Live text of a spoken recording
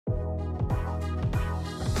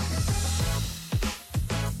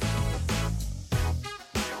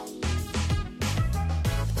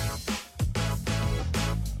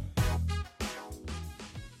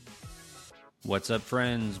What's up,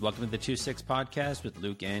 friends? Welcome to the 2.6 podcast with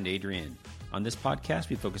Luke and Adrian. On this podcast,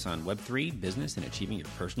 we focus on Web3, business, and achieving your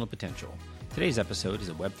personal potential. Today's episode is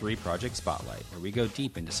a Web3 project spotlight, where we go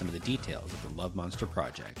deep into some of the details of the Love Monster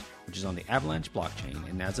project, which is on the Avalanche blockchain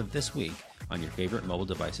and as of this week, on your favorite mobile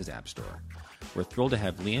device's app store. We're thrilled to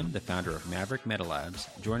have Liam, the founder of Maverick Meta Labs,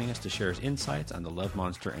 joining us to share his insights on the Love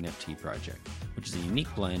Monster NFT project, which is a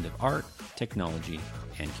unique blend of art, technology,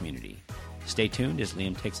 and community. Stay tuned as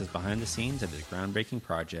Liam takes us behind the scenes of his groundbreaking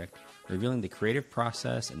project, revealing the creative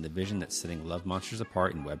process and the vision that's setting Love Monsters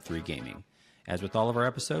apart in Web3 gaming. As with all of our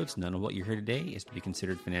episodes, none of what you hear today is to be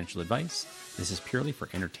considered financial advice. This is purely for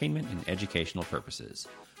entertainment and educational purposes.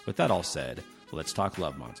 With that all said, let's talk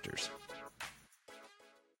Love Monsters.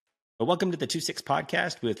 Well, welcome to the 2.6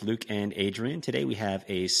 podcast with Luke and Adrian. Today we have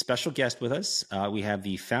a special guest with us. We have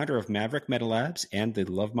the founder of Maverick Meta Labs and the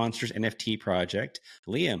Love Monsters NFT project,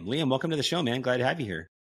 Liam. Liam, welcome to the show, man. Glad to have you here.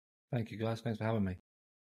 Thank you, guys. Thanks for having me.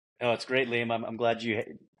 Oh, it's great, Liam. I'm glad you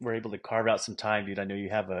were able to carve out some time, dude. I know you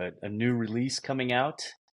have a new release coming out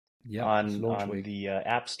on the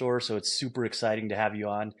App Store, so it's super exciting to have you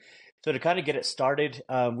on. So to kind of get it started,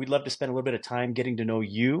 we'd love to spend a little bit of time getting to know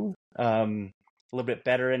you a little bit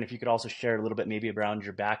better, and if you could also share a little bit maybe around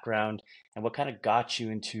your background and what kind of got you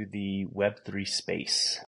into the Web3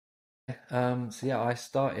 space. I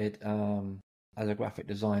started as a graphic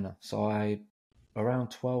designer. So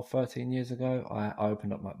around 12, 13 years ago, I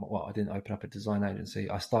opened up I didn't open up a design agency.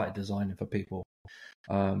 I started designing for people.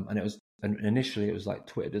 And initially it was like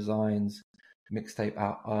Twitter designs, mixtape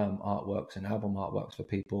artworks and album artworks for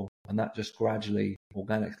people. And that just gradually,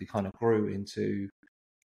 organically kind of grew into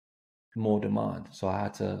more demand. So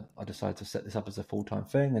I decided to set this up as a full-time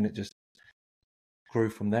thing, and it just grew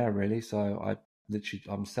from there really. So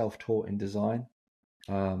I'm self-taught in design.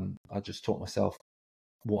 I just taught myself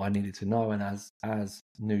what I needed to know, and as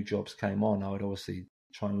new jobs came on, I would obviously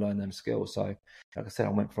try and learn them skills. So like I said, I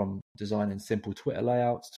went from designing simple Twitter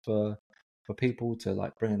layouts for people to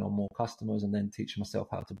like bringing on more customers, and then teaching myself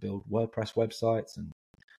how to build WordPress websites, and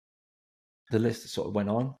the list sort of went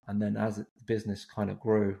on. And then as the business kind of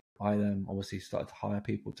grew, I obviously started to hire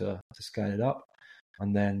people to scale it up.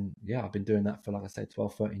 And then, I've been doing that for, like I say,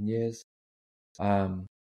 12, 13 years.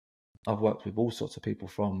 I've worked with all sorts of people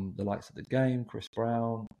from the likes of the game, Chris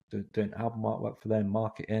Brown, doing album artwork for them,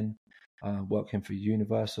 marketing, working for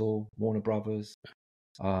Universal, Warner Brothers.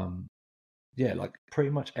 Like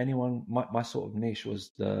pretty much anyone. My sort of niche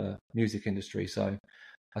was the music industry. So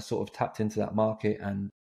I sort of tapped into that market,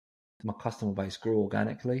 and my customer base grew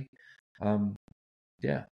organically.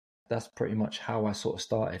 That's pretty much how I sort of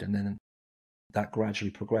started. And then that gradually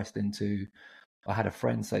progressed into, I had a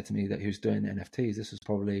friend say to me that he was doing NFTs. This was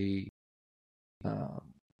probably,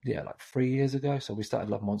 like 3 years ago. So we started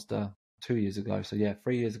Love Monster 2 years ago. So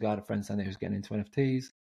 3 years ago, I had a friend saying that he was getting into NFTs.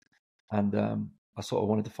 And I sort of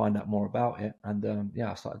wanted to find out more about it. And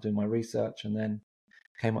I started doing my research, and then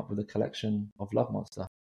came up with a collection of Love Monster.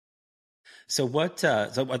 So one of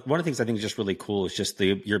the things I think is just really cool is just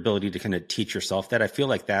your ability to kind of teach yourself that. I feel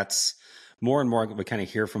like that's more and more we kind of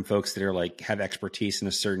hear from folks that are like have expertise in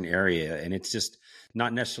a certain area, and it's just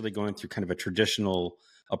not necessarily going through kind of a traditional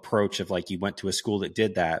approach of like you went to a school that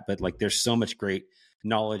did that, but like there's so much great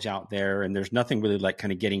knowledge out there, and there's nothing really like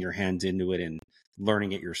kind of getting your hands into it and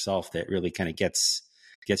learning it yourself that really kind of gets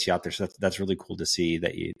you out there. So that's really cool to see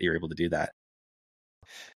that you're able to do that.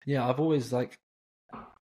 Yeah, I've always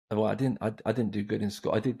I didn't do good in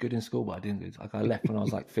school. I did good in school, but I didn't do, I left when I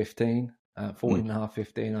was like 15, 14 and a half,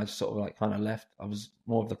 15. I just sort of like kind of left. I was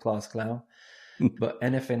more of the class clown. But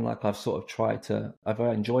anything like I've sort of tried to, I've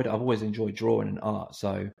enjoyed it. I've always enjoyed drawing and art.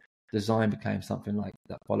 So design became something like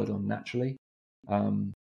that followed on naturally.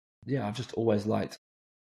 I've just always liked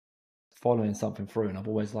following something through, and I've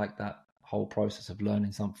always liked that whole process of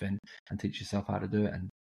learning something and teach yourself how to do it and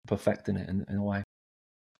perfecting it in a way.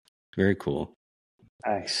 Very cool.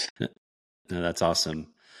 Nice. No, that's awesome.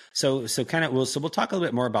 So we'll talk a little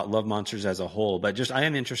bit more about Love Monsters as a whole, but just I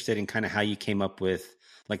am interested in kind of how you came up with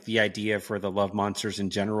like the idea for the Love Monsters in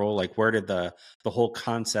general. Like where did the whole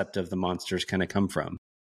concept of the monsters kind of come from?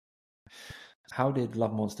 How did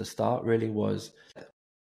Love Monster start? Really was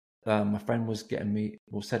my friend was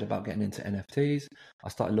said about getting into NFTs. I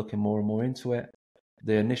started looking more and more into it.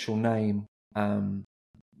 The initial name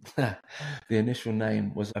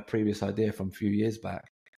was a previous idea from a few years back,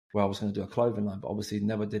 where I was going to do a clothing line, but obviously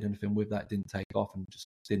never did anything with that. Didn't take off and just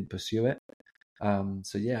didn't pursue it.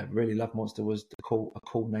 Really Love Monster was a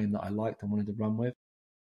cool name that I liked and wanted to run with.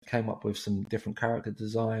 Came up with some different character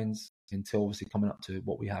designs until obviously coming up to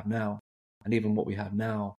what we have now. And even what we have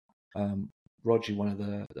now, Roger, one of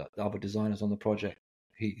the other designers on the project,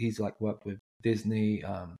 he's like worked with Disney,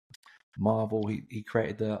 Marvel. He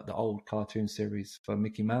created the old cartoon series for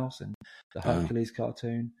Mickey Mouse and the Hercules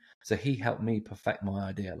cartoon. So he helped me perfect my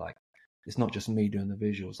idea. Like, it's not just me doing the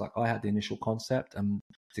visuals. Like, I had the initial concept, and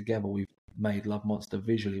together we've made Love Monster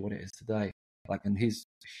visually what it is today. Like, and he's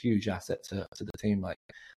a huge asset to the team. Like,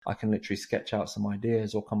 I can literally sketch out some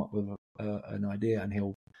ideas or come up with an idea, and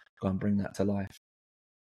he'll go and bring that to life.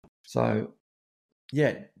 So,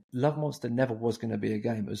 yeah, Love Monster never was going to be a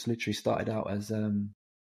game. It was literally started out as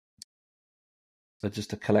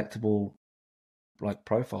just a collectible, like,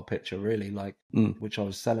 profile picture, really, like, which I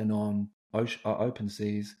was selling on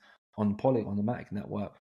OpenSeas on on the Matic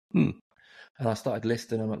network. And I started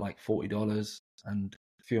listing them at like $40, and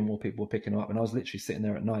a few more people were picking them up. And I was literally sitting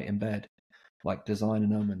there at night in bed, like, designing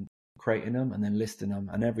them and creating them and then listing them.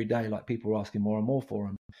 And every day, like, people were asking more and more for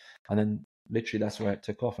them. And then literally that's where it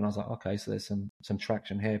took off. And I was like, okay, so there's some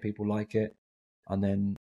traction here. People like it. And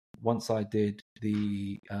then once I did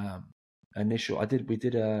the we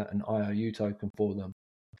did an IOU token for them,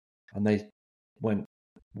 and they went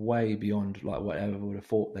way beyond like whatever we would have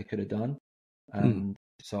thought they could have done. And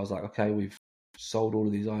so I was like, okay, we've sold all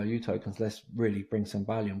of these IOU tokens. Let's really bring some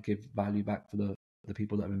value and give value back for the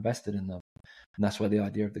people that have invested in them. And that's where the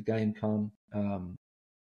idea of the game come.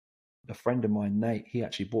 A friend of mine, Nate, he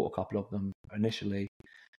actually bought a couple of them initially,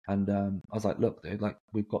 and I was like, look, dude, like,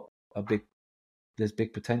 we've got there's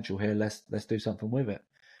big potential here. Let's do something with it.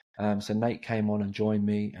 So Nate came on and joined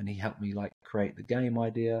me, and he helped me like create the game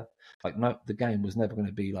idea. Like, no, the game was never going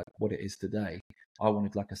to be like what it is today. I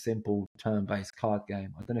wanted like a simple turn-based card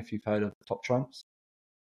game. I don't know if you've heard of Top Trumps.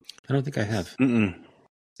 I don't think I have.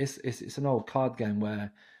 It's an old card game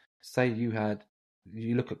where, say you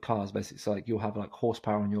look at cars, basically. It's like you'll have like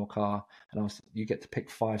horsepower in your car, and you get to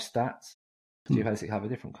pick 5 stats. So you basically have a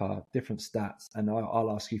different car, different stats, and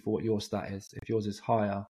I'll ask you for what your stat is. If yours is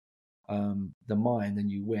higher than mine, then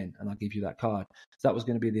you win, and I'll give you that card. So that was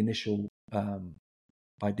going to be the initial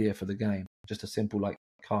idea for the game, just a simple like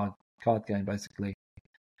card game basically.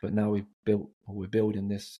 But now we're building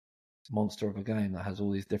this monster of a game that has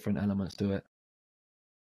all these different elements to it.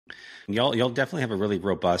 You'll definitely have a really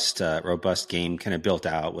robust game kind of built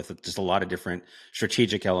out with just a lot of different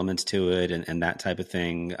strategic elements to it and that type of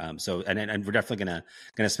thing. So we're definitely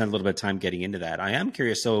gonna spend a little bit of time getting into that. I am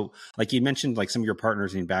curious. So, like, you mentioned like some of your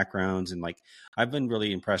partners and backgrounds, and like I've been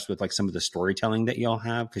really impressed with like some of the storytelling that y'all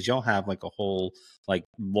have, because y'all have like a whole like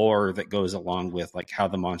lore that goes along with like how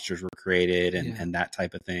the monsters were created and that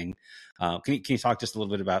type of thing. Can you talk just a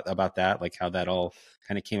little bit about that, like how that all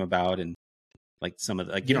kind of came about, and like some of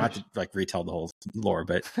the, like, you don't have to like retell the whole lore,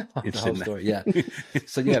 but the whole story, yeah.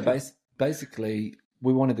 So yeah, basically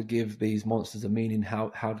we wanted to give these monsters a meaning. How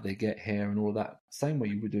did they get here and all of that? Same way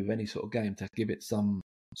you would do with any sort of game, to give it some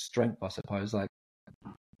strength, I suppose. Like,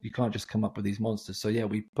 you can't just come up with these monsters. So yeah,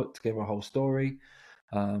 we put together a whole story.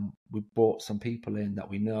 We brought some people in that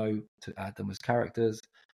we know to add them as characters.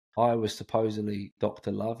 I was supposedly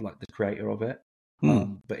Dr. Love, like the creator of it.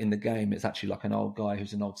 But in the game, it's actually like an old guy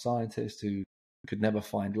who's an old scientist who could never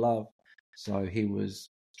find love. So he was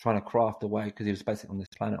trying to craft a way, because he was basically on this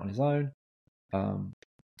planet on his own. And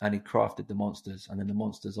he crafted the monsters, and then the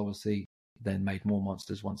monsters obviously then made more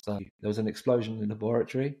monsters once there was an explosion in the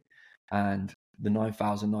laboratory, and the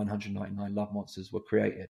 9,999 love monsters were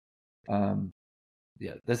created.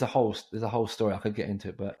 Yeah, there's a whole story I could get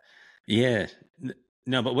into, but yeah.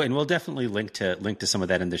 No, but and we'll definitely link to some of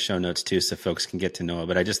that in the show notes too, so folks can get to know it.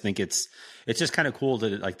 But I just think it's just kind of cool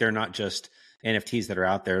that, like, they're not just NFTs that are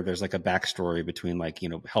out there. There's like a backstory between, like, you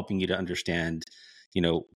know, helping you to understand, you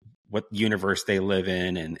know, what universe they live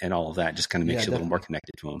in and all of that. Just kind of makes you a little more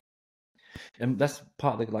connected to them. And that's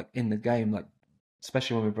part of the, like, in the game, like,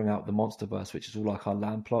 especially when we bring out the Monsterverse, which is all like our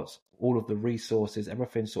land plots, all of the resources,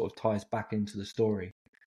 everything sort of ties back into the story.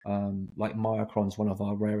 Like Myocron's one of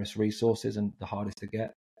our rarest resources and the hardest to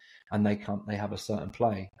get, and they have a certain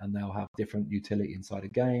play, and they'll have different utility inside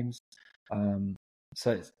of games.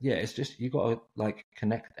 So it's just, you got to like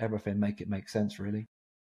connect everything, make it make sense, really.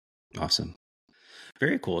 Awesome.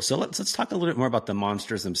 Very cool. So let's talk a little bit more about the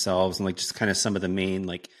monsters themselves, and like just kind of some of the main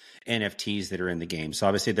like NFTs that are in the game. So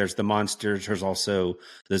obviously there's the monsters, there's also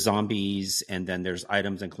the zombies, and then there's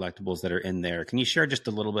items and collectibles that are in there. Can you share just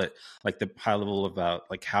a little bit, like the high level about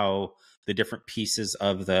like how the different pieces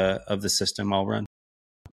of the system all run?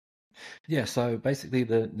 Yeah, so basically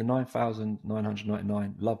the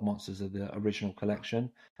 9,999 love monsters are the original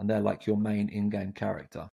collection, and they're like your main in-game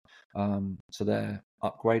character. So they're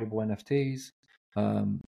upgradable NFTs.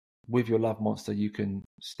 With your love monster, you can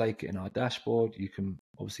stake it in our dashboard. You can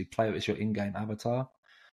obviously play it as your in-game avatar.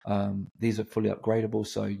 These are fully upgradable,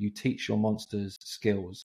 so you teach your monsters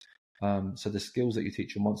skills. So the skills that you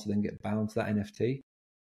teach your monster then get bound to that NFT,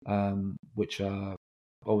 which are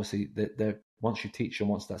obviously they're once you teach your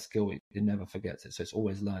monster that skill, it never forgets it. So it's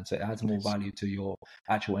always learned. So it adds more value to your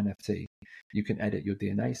actual NFT. You can edit your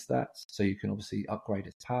DNA stats, so you can obviously upgrade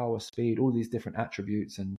its power, speed, all these different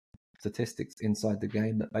attributes and statistics inside the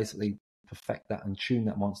game that basically perfect that and tune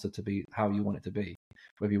that monster to be how you want it to be.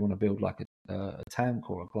 Whether you want to build like a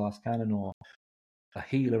tank or a glass cannon or a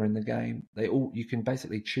healer in the game, you can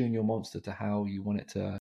basically tune your monster to how you want it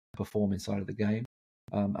to perform inside of the game,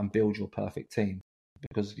 and build your perfect team,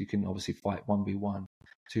 because you can obviously fight 1v1,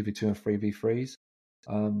 2v2 and 3v3s.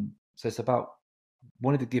 So it's about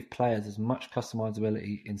wanting to give players as much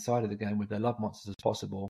customizability inside of the game with their love monsters as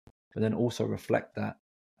possible, but then also reflect that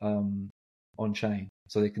on chain,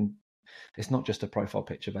 so they can. It's not just a profile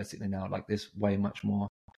picture basically now. Like there's way much more.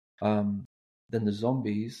 Then the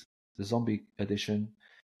zombie edition,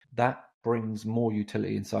 that brings more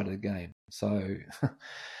utility inside of the game. So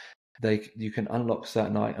you can unlock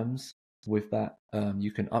certain items with that.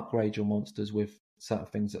 You can upgrade your monsters with certain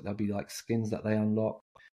things that they'll be like skins that they unlock.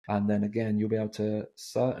 And then again, you'll be able to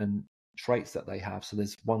certain traits that they have. So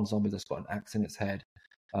there's one zombie that's got an axe in its head.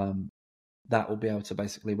 That will be able to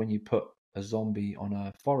basically, when you put a zombie on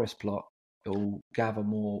a forest plot, it will gather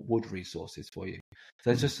more wood resources for you. So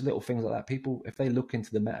there's just little things like that. People, if they look into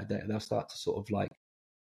the metadata, they'll start to sort of like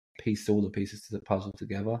piece all the pieces to the puzzle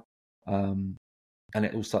together. And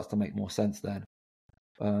it all starts to make more sense then.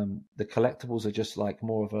 The collectibles are just like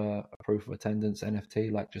more of a proof of attendance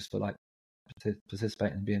NFT, like just for like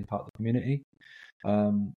participating and being part of the community.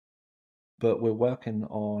 But we're working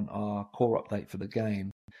on our core update for the game,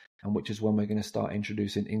 and which is when we're going to start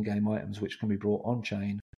introducing in-game items which can be brought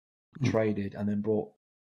on-chain, traded, and then brought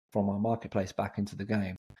from our marketplace back into the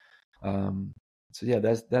game. So yeah,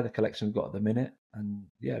 they're the collection we've got at the minute, and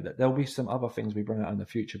yeah, there'll be some other things we bring out in the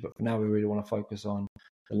future. But for now, we really want to focus on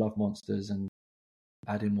the love monsters and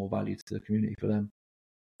adding more value to the community for them.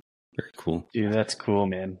 Very cool. Dude, that's cool,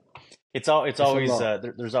 man. It's always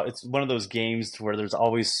it's one of those games where there's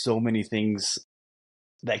always so many things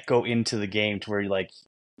that go into the game to where you're like,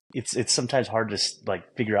 it's sometimes hard to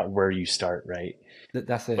like figure out where you start, right?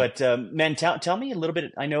 That's it. But man, tell me a little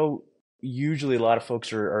bit. I know usually a lot of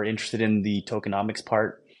folks are interested in the tokenomics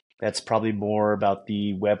part. That's probably more about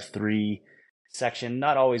the Web3 section.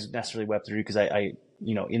 Not always necessarily Web3, because I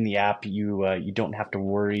in the app you don't have to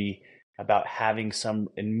worry about having some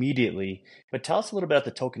immediately. But tell us a little bit about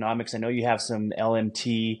the tokenomics. I know you have some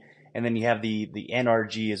LMT, and then you have the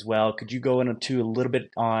NRG as well. Could you go into a little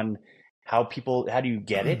bit on how do you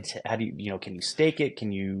get it? How do you can you stake it?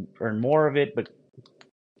 Can you earn more of it? But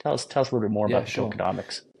tell us a little bit more about the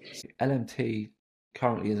tokenomics. LMT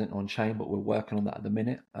currently isn't on chain, but we're working on that at the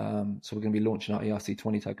minute. So we're going to be launching our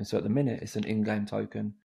ERC20 token. So at the minute, it's an in-game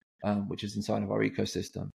token, which is inside of our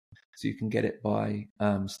ecosystem. So you can get it by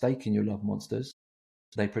staking your love monsters.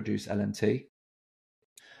 They produce LMT.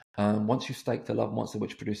 Once you've staked a love monster,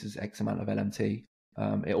 which produces X amount of LMT,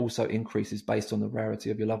 it also increases based on the rarity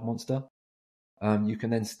of your love monster. You can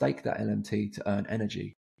then stake that LMT to earn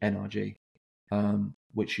energy, NRG,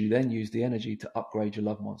 which you then use the energy to upgrade your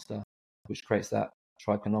love monster, which creates that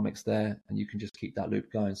trichonomics there, and you can just keep that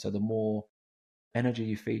loop going. So the more energy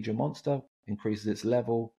you feed your monster, increases its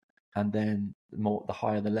level, and then the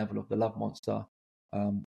higher the level of the love monster,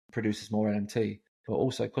 produces more LMT. But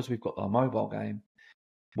also, because we've got our mobile game,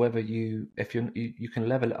 you can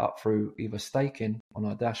level it up through either staking on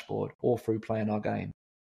our dashboard or through playing our game.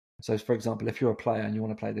 So, for example, if you're a player and you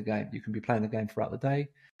want to play the game, you can be playing the game throughout the day.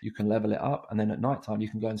 You can level it up, and then at night time you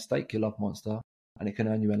can go and stake your love monster, and it can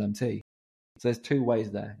earn you LMT. So there's two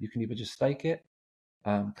ways there. You can either just stake it,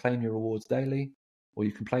 claim your rewards daily, or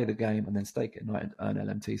you can play the game and then stake it at night and earn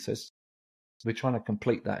LMT. So we're trying to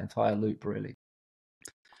complete that entire loop, really.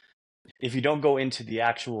 If you don't go into the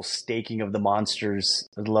actual staking of the monsters,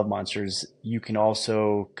 the love monsters, you can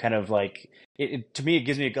also kind of like to me, it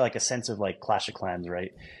gives me like a sense of like Clash of Clans,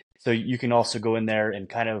 right? So you can also go in there and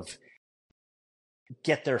kind of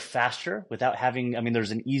get there faster without having,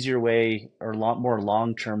 there's an easier way or more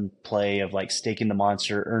long-term play of like staking the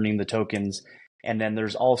monster, earning the tokens. And then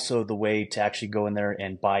there's also the way to actually go in there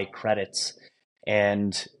and buy credits.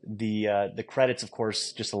 And the credits, of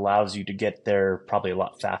course, just allows you to get there probably a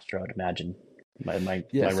lot faster, I would imagine. Am I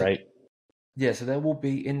right? Yeah, so there will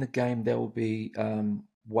be, in the game, there will be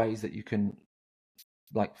ways that you can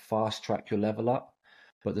like fast track your level up.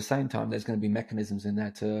 But at the same time, there's going to be mechanisms in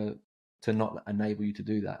there to not enable you to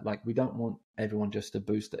do that. Like, we don't want everyone just to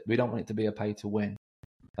boost it. We don't want it to be a pay to win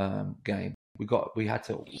game. We had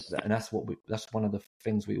to, and that's one of the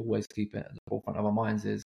things we always keep at the forefront of our minds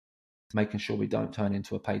is making sure we don't turn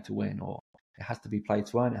into a pay to win, or it has to be play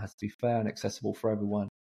to earn. It has to be fair and accessible for everyone.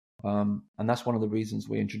 And that's one of the reasons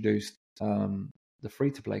we introduced the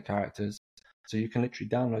free to play characters. So you can literally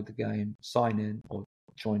download the game, sign in, or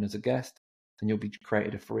join as a guest, and you'll be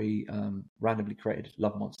created a free, randomly created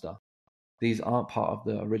love monster. These aren't part of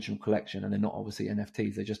the original collection, and they're not obviously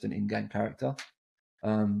NFTs. They're just an in-game character.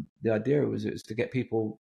 The idea was to get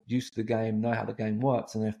people used to the game, know how the game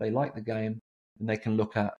works, and if they like the game, then they can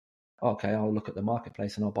look at, okay, I'll look at the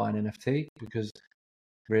marketplace and I'll buy an NFT. Because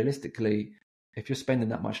realistically, if you're spending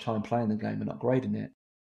that much time playing the game and upgrading it,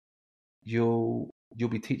 you'll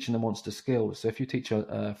be teaching the monster skills. So if you teach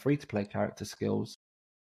a free-to-play character skills,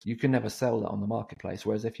 you can never sell that on the marketplace.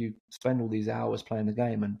 Whereas if you spend all these hours playing the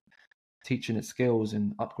game and teaching it skills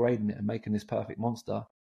and upgrading it and making this perfect monster,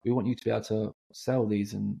 we want you to be able to sell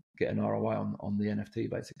these and get an ROI on the NFT,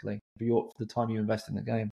 basically, for the time you invest in the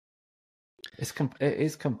game. It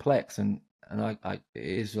is complex, and it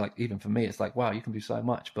is like, even for me, it's like, wow, you can do so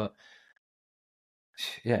much, but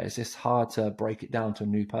yeah, it's just hard to break it down to a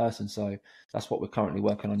new person. So that's what we're currently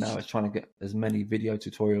working on now, is trying to get as many video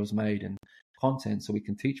tutorials made and content so we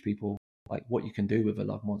can teach people like what you can do with a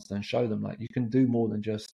love monster, and show them like you can do more than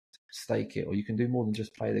just stake it, or you can do more than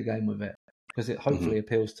just play the game with it, because it hopefully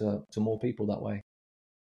appeals to more people that way.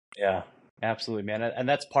 Yeah, absolutely, man. And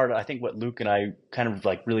that's part of, I think, what Luke and I kind of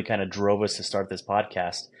like really kind of drove us to start this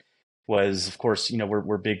podcast was, of course, you know,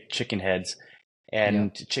 we're big chicken heads,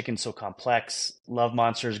 and chicken's so complex. Love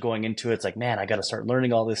monsters going into it's like, man, I got to start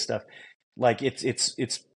learning all this stuff. Like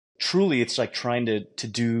it's truly, it's like trying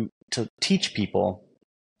to teach people,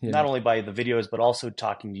 not only by the videos, but also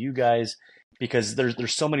talking to you guys, because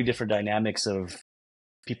there's so many different dynamics of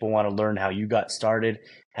people want to learn how you got started.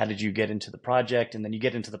 How did you get into the project? And then you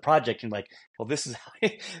get into the project and like, well, this is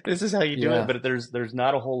how you do it. But there's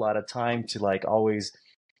not a whole lot of time to like always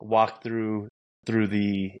walk through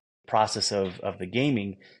the process of the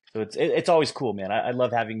gaming. So it's always cool, man. I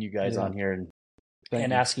love having you guys on here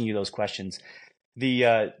and asking you those questions.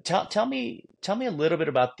 Tell me a little bit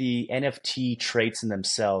about the NFT traits in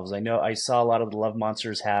themselves. I know I saw a lot of the love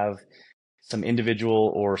monsters have some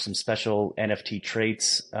individual or some special NFT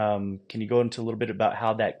traits. Can you go into a little bit about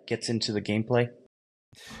how that gets into the gameplay?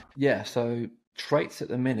 Yeah, so traits at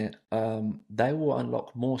the minute, they will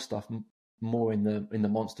unlock more stuff more in the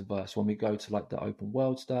Monsterverse when we go to like the open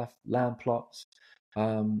world stuff, land plots.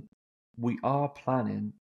 We are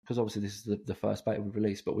planning, because obviously this is the first beta we've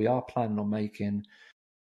released, but we are planning on making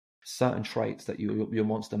certain traits that your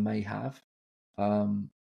monster may have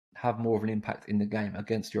more of an impact in the game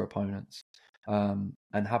against your opponents,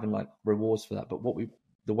 and having like rewards for that. But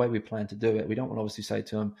the way we plan to do it, we don't want to obviously say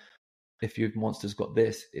to them, if your monster's got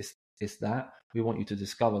this, it's that. We want you to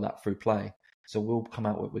discover that through play. So we're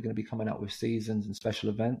going to be coming out with seasons and special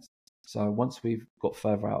events. So once we've got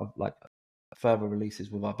further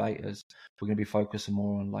releases with our betas, we're going to be focusing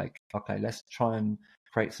more on like, okay, let's try and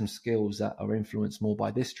create some skills that are influenced more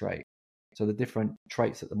by this trait. So the different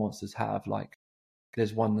traits that the monsters have, like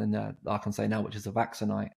there's one in there I can say now, which is a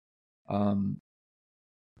Vaccinite.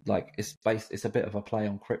 Like it's a bit of a play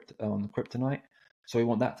on the kryptonite. So we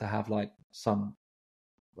want that to have like some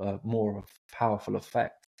more of a powerful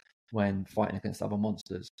effect when fighting against other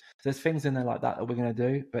monsters. So there's things in there like that we're going to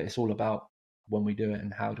do, but it's all about when we do it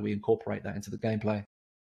and how do we incorporate that into the gameplay.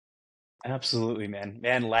 Absolutely, man.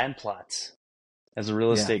 Land plots. As a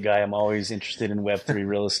real estate guy, I'm always interested in Web3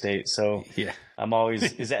 real estate. So I'm always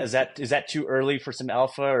is that too early for some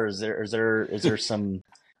alpha, or is there some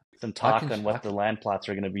talk on what the land plots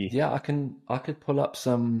are going to be? Yeah, I could pull up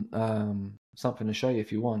some something to show you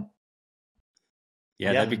if you want.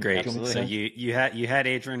 Yeah, that'd be great. So you had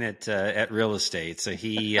Adrian at real estate. So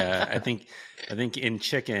he I think in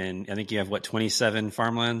chicken, I think you have 27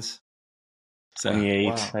 farmlands. 28.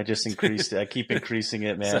 Wow. I just increased it. I keep increasing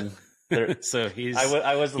it, man. So he's.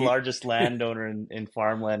 I was the largest landowner in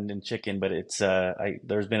farmland and chicken, but it's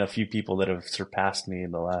there's been a few people that have surpassed me in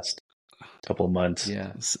the last couple of months.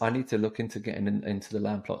 Yeah, I need to look into getting into the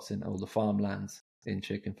land plots in all the farmlands in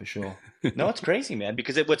chicken for sure. No, it's crazy, man.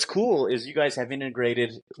 Because what's cool is you guys have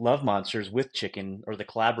integrated love monsters with chicken, or the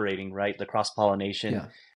collaborating, right? The cross pollination,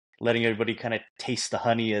 letting everybody kind of taste the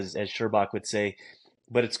honey, as Sherbach would say.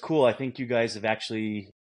 But it's cool. I think you guys have actually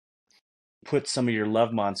put some of your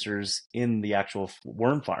love monsters in the actual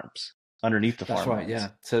worm farms underneath the farm. That's right, yeah.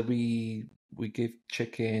 So we give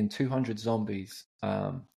chicken 200 zombies.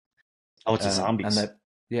 It's the zombies. And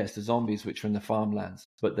it's the zombies which are in the farmlands,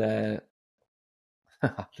 but they're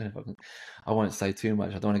I won't say too much.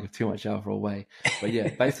 I don't want to give too much alpha away. But yeah,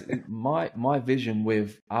 basically my vision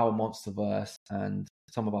with our Monsterverse and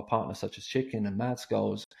some of our partners such as Chicken and Mad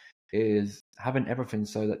Skulls is having everything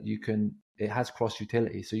so that it has cross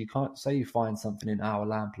utility. So you can't say you find something in our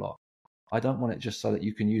land plot. I don't want it just so that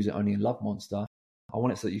you can use it only in Love Monster. I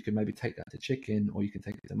want it so that you can maybe take that to Chicken, or you can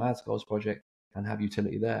take it to Mad Skull's project and have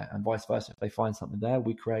utility there, and vice versa. If they find something there,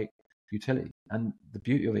 we create utility. And the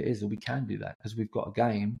beauty of it is that we can do that because we've got a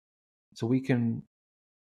game, so we can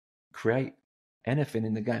create anything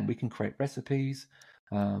in the game. We can create recipes.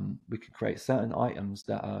 We can create certain items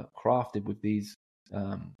that are crafted with these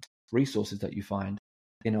resources that you find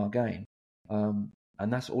in our game.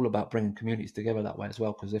 And that's all about bringing communities together that way as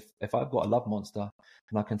well. Because if I've got a Love Monster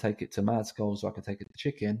and I can take it to Mad Skulls, or I can take it to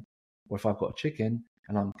Chicken, or if I've got a Chicken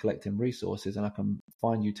and I'm collecting resources and I can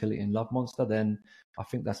find utility in Love Monster, then I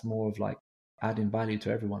think that's more of like adding value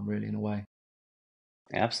to everyone, really, in a way.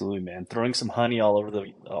 Absolutely, man. Throwing some honey all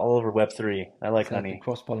over Web3. I like honey.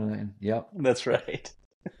 Cross-pollinating. Yep. That's right.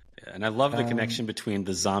 And I love the connection between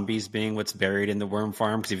the zombies being what's buried in the worm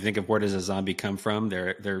farm. Because if you think of where does a zombie come from,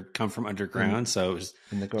 they're come from underground. So it was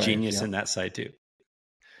genius in that side too.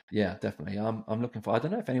 Yeah, definitely. I'm looking for. I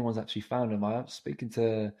don't know if anyone's actually found them. I was speaking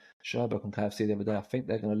to Sherbrooke on KFC the other day. I think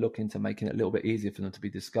they're going to look into making it a little bit easier for them to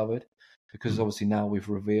be discovered, because obviously now we've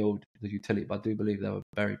revealed the utility. But I do believe they were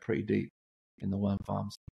buried pretty deep in the worm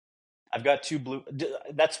farms. I've got 2 blue.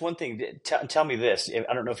 That's one thing. Tell me this.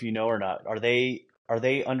 I don't know if you know or not. Are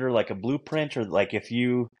they under like a blueprint, or like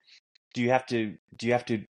do you have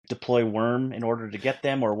to deploy worm in order to get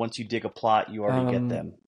them, or once you dig a plot you already get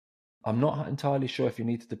them? I'm not entirely sure if you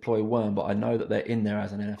need to deploy worm, but I know that they're in there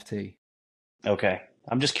as an NFT. Okay.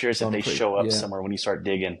 I'm just curious if they show up somewhere when you start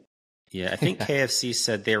digging. Yeah, I think KFC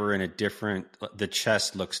said they were in the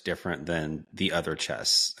chest looks different than the other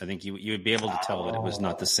chests. I think you would be able to tell that it was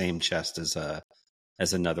not the same chest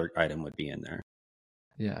as another item would be in there.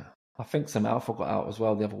 Yeah. I think some alpha got out as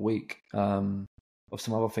well the other week, of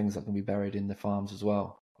some other things that can be buried in the farms as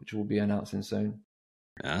well, which we'll be announcing soon.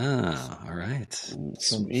 Ah, all right.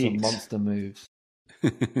 Some monster moves.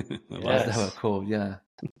 Yes. They were cool, yeah.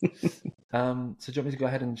 So do you want me to go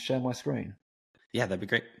ahead and share my screen? Yeah, that'd be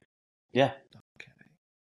great. Yeah.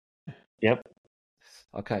 Okay. Yep.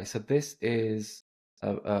 Okay, so this is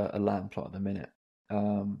a land plot at the minute.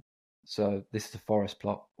 So this is a forest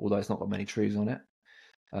plot, although it's not got many trees on it.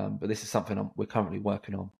 But this is something we're currently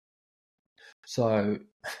working on. So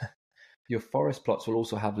your forest plots will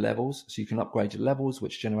also have levels, so you can upgrade your levels,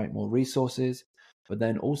 which generate more resources. But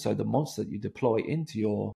then also the monster that you deploy into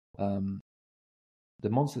your the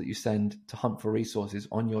monster that you send to hunt for resources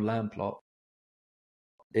on your land plot,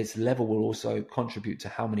 its level will also contribute to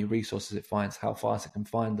how many resources it finds, how fast it can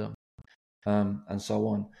find them, and so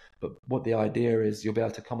on. But what the idea is, you'll be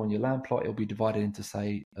able to come on your land plot. It'll be divided into,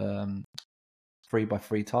 say,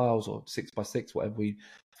 3x3 tiles or 6x6, whatever we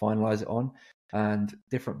finalize it on, and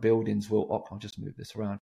different buildings will I'll just move this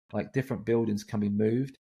around. Like, different buildings can be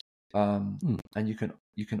moved, and you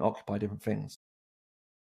can occupy different things.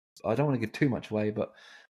 I don't want to give too much away, but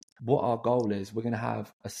what our goal is, we're going to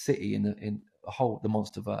have a city in the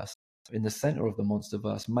Monsterverse. In the center of the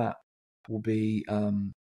Monsterverse map will be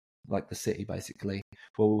like the city, basically,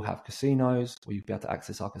 where we'll have casinos, where you'll be able to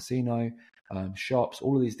access our casino, shops,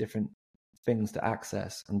 all of these different things to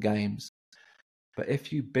access, and games. But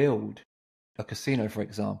if you build a casino, for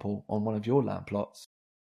example, on one of your land plots,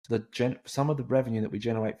 some of the revenue that we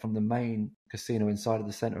generate from the main casino inside of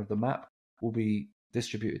the center of the map will be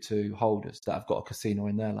distributed to holders that have got a casino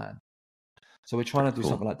in their land. So we're trying to do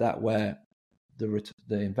something like that, where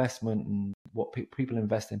the investment and what people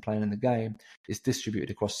invest in playing in the game is distributed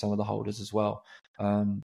across some of the holders as well.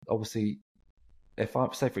 Obviously, if I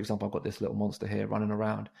say, for example, I've got this little monster here running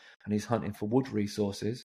around and he's hunting for wood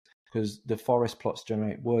resources, because the forest plots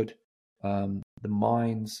generate wood, the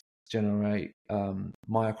mines generate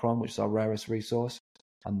myocron, which is our rarest resource,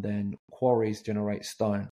 and then quarries generate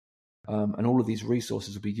stone. And all of these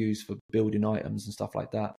resources will be used for building items and stuff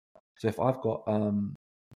like that. So if I've got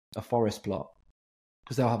a forest plot,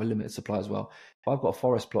 because they'll have a limited supply as well. If I've got a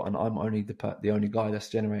forest plot and I'm only the only guy that's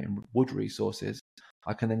generating wood resources,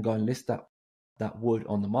 I can then go and list that wood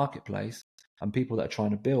on the marketplace, and people that are trying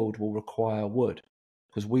to build will require wood,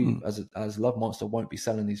 because we as Love Monster won't be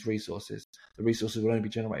selling these resources. The resources will only be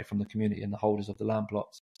generated from the community and the holders of the land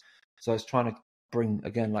plots. So it's trying to bring,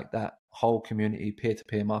 again, like that whole community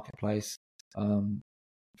peer-to-peer marketplace through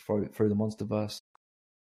the Monsterverse.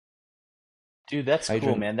 Dude, that's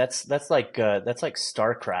Adrian. Cool, man. That's like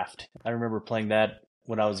StarCraft. I remember playing that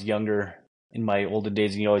when I was younger, in my olden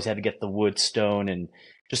days. You always had to get the wood, stone, and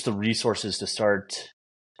just the resources to start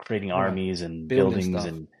creating armies and buildings stuff.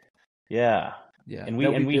 And yeah. And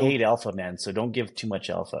we hate alpha, man. So don't give too much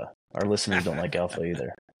alpha. Our listeners don't like alpha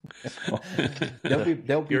either. there'll be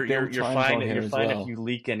build times on here you're as fine well. if you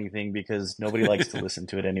leak anything because nobody likes to listen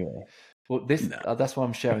to it anyway. Well, that's why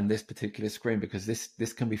I'm sharing this particular screen, because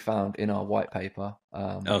this can be found in our white paper.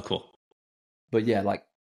 Oh, cool. But yeah, like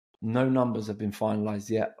no numbers have been finalized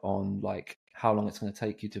yet on like how long it's going to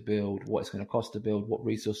take you to build, what it's going to cost to build, what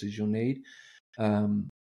resources you'll need.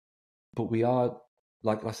 But we are,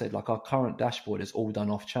 like I said, like our current dashboard is all done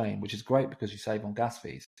off chain, which is great because you save on gas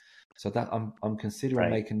fees. So that I'm considering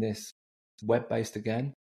making this web based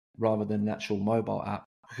again rather than an actual mobile app,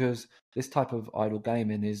 because this type of idle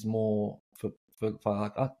gaming is more for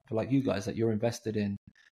like you guys, that you're invested in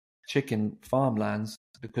chicken farmlands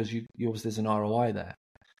because you obviously there's an ROI there.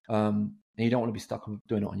 And you don't want to be stuck on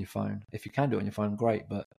doing it on your phone. If you can do it on your phone, great.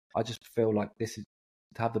 But I just feel like this is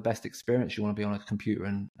to have the best experience. You want to be on a computer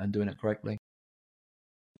and doing it correctly.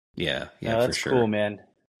 Yeah, that's for sure. Cool, man.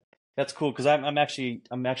 That's cool because I'm actually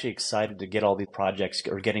excited to get all these projects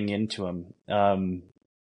or getting into them.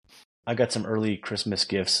 I got some early Christmas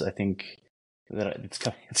gifts. I think that it's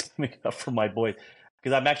coming up for my boys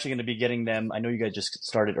because I'm actually going to be getting them. I know you guys just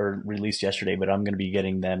started or released yesterday, but I'm going to be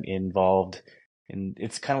getting them involved. And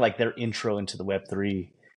it's kind of like their intro into the Web3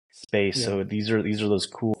 space. Yeah. So these are those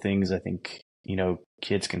cool things I think,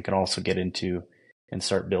 kids can also get into and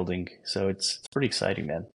start building. So it's pretty exciting,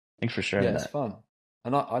 man. Thanks for sharing that. Yeah, it's fun.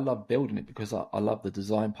 And I love building it because I love the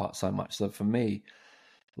design part so much. So for me,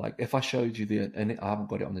 like if I showed you and I haven't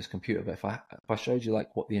got it on this computer, but if I showed you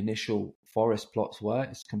like what the initial forest plots were,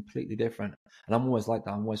 it's completely different. And I'm always like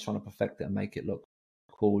that. I'm always trying to perfect it and make it look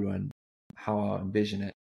cooler and how I envision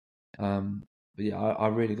it. But yeah, I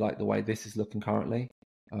really like the way this is looking currently.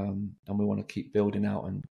 And we want to keep building out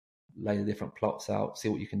and lay the different plots out, see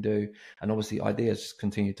what you can do. And obviously ideas just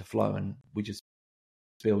continue to flow and we just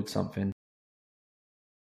build something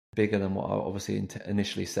bigger than what I obviously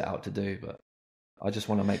initially set out to do. But I just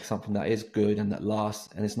want to make something that is good and that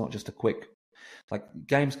lasts. And it's not just a quick, like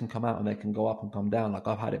games can come out and they can go up and come down. Like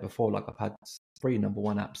I've had it before, like I've had 3 number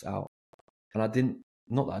 1 apps out and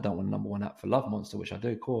not that I don't want a number 1 app for Love Monster, which I do,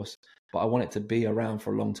 of course, but I want it to be around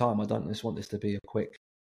for a long time. I don't just want this to be a quick,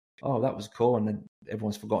 oh, that was cool, and then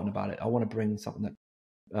everyone's forgotten about it. I want to bring something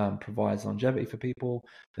that provides longevity for people,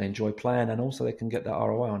 they enjoy playing, and also they can get that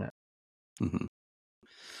ROI on it. Mm-hmm.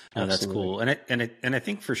 No, that's cool. And I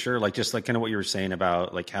think for sure, like just like kind of what you were saying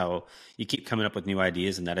about like how you keep coming up with new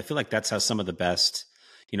ideas and that, I feel like that's how some of the best,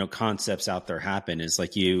 concepts out there happen is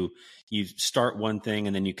like you start one thing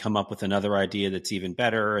and then you come up with another idea that's even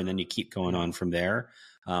better. And then you keep going on from there.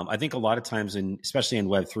 I think a lot of times especially in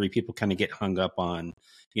Web3, people kind of get hung up on,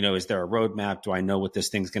 is there a roadmap? Do I know what this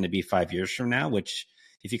thing's going to be 5 years from now? Which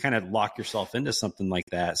if you kind of lock yourself into something like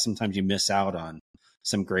that, sometimes you miss out on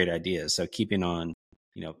some great ideas. So keeping on,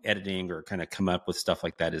 editing or kind of come up with stuff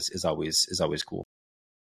like that is always cool.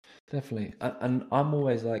 Definitely. And I'm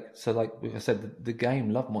always like I said, the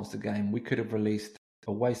game, Love Monster game, we could have released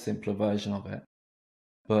a way simpler version of it,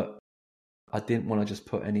 but I didn't want to just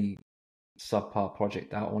put any subpar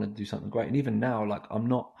project out. I wanted to do something great. And even now, like I'm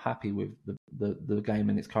not happy with the game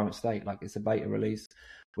in its current state. Like it's a beta release.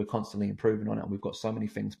 We're constantly improving on it. And we've got so many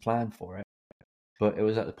things planned for it. But it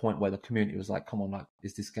was at the point where the community was like, come on, like,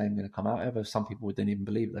 is this game going to come out ever? Some people didn't even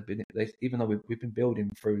believe it. Even though we've been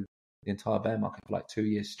building through the entire bear market for like 2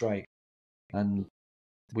 years straight, and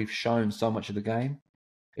we've shown so much of the game,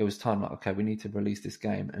 it was time like, okay, we need to release this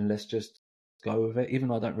game and let's just go with it. Even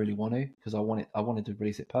though I don't really want to, because I wanted to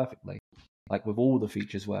release it perfectly, like with all the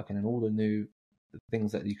features working and all the new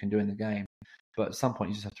things that you can do in the game. But at some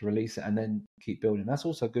point you just have to release it and then keep building. That's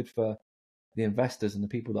also good for the investors and the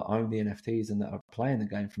people that own the NFTs and that are playing the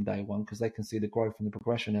game from day one, because they can see the growth and the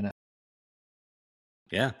progression in it.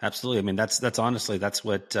 Yeah, absolutely. I mean, that's honestly, that's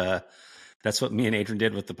what me and Adrian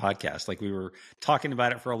did with the podcast. Like we were talking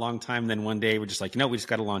about it for a long time. Then one day we're just like, we just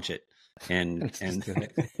got to launch it. And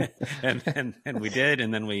and we did.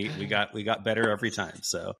 And then we got better every time.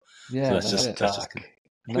 So yeah, so that's just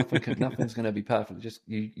nothing's going to be perfect.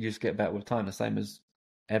 You just get better with time. The same as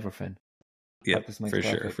everything. Yeah,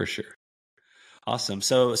 for sure. Awesome.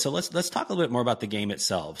 So let's talk a little bit more about the game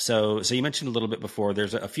itself. So you mentioned a little bit before,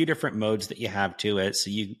 there's a few different modes that you have to it. So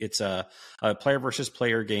it's a player versus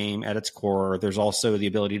player game at its core. There's also the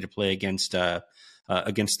ability to play against the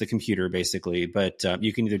computer basically, but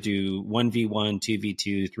you can either do 1v1,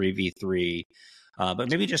 2v2, 3v3. But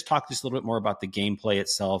maybe just talk just a little bit more about the gameplay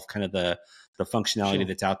itself, kind of the functionality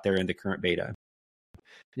that's out there in the current beta.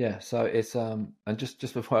 Yeah. So it's and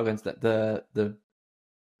just before I go into that,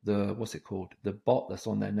 the what's it called, the bot that's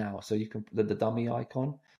on there now, so you can the dummy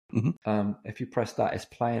icon, if you press that, it's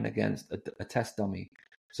playing against a test dummy.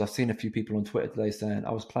 So I've seen a few people on Twitter today saying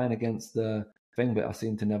I was playing against the thing, but I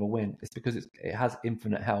seem to never win. It's because it has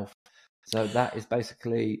infinite health. So that is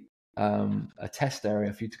basically a test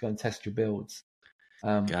area for you to go and test your builds.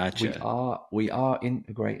 Gotcha. We are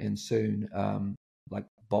integrating soon, like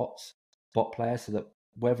bot players, so that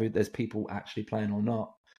whether there's people actually playing or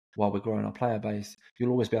not, while we're growing our player base,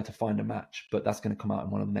 you'll always be able to find a match. But that's going to come out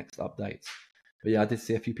in one of the next updates. But yeah, I did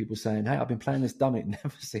see a few people saying, "Hey, I've been playing this dummy; it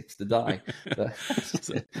never seems to die."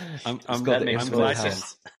 I'm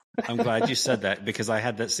glad you said that, because I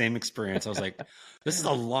had that same experience. I was like, "This is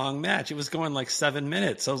a long match. It was going like 7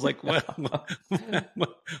 minutes." I was like, "When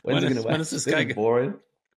is this guy boring?"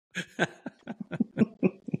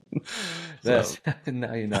 Now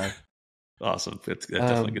you know. Awesome. That's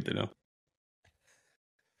definitely good to know.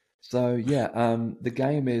 So yeah, the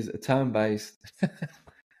game is a turn-based.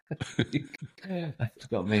 That's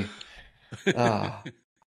got me.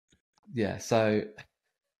 Yeah. So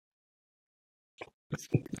I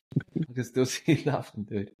can still see you laughing,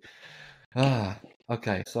 dude.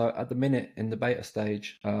 Okay. So at the minute in the beta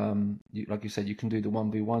stage, like you said, you can do the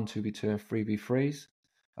 1v1, 2v2, and 3v3s.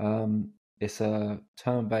 It's a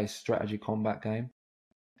turn-based strategy combat game.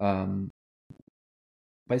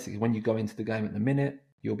 Basically, when you go into the game at the minute,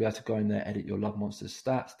 you'll be able to go in there, edit your love monster's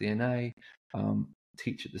stats, DNA,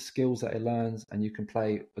 teach it the skills that it learns, and you can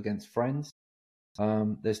play against friends.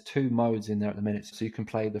 There's 2 modes in there at the minute. So you can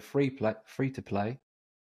play the free to play,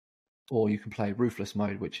 or you can play ruthless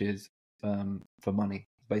mode, which is for money.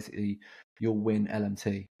 Basically, you'll win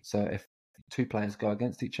LMT. So if 2 players go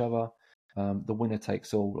against each other, the winner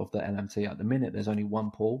takes all of the LMT. At the minute, there's only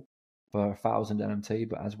 1 pool for 1,000 LMT,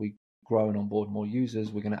 but as we grow and onboard more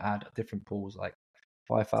users, we're going to add different pools like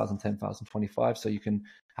 5,000, 10,000, 25, so you can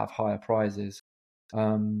have higher prizes.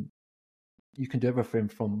 You can do everything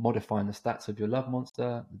from modifying the stats of your love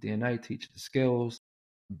monster, the DNA, teach the skills.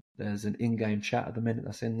 There's an in-game chat at the minute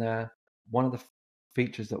that's in there. One of the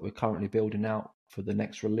features that we're currently building out for the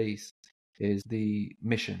next release is the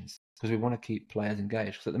missions, because we want to keep players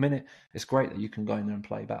engaged. Because at the minute, it's great that you can go in there and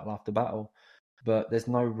play battle after battle, but there's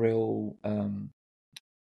no real,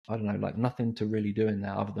 I don't know, like nothing to really do in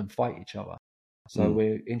there other than fight each other. So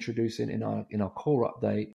we're introducing in our core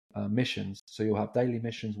update missions. So you'll have daily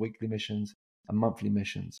missions, weekly missions, and monthly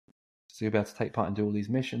missions. So you'll be able to take part and do all these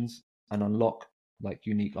missions and unlock like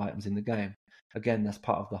unique items in the game. Again, that's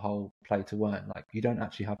part of the whole play to earn. Like you don't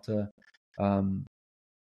actually have to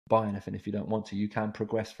buy anything if you don't want to. You can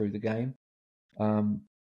progress through the game.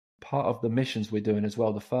 Part of the missions we're doing as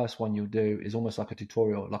well, the first one you'll do is almost like a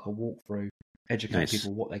tutorial, like a walkthrough, educate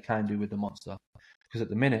people what they can do with the monster. Because at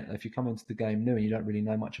the minute, if you come into the game new and you don't really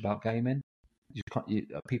know much about gaming,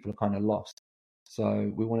 people are kind of lost. So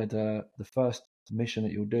we wanted the first mission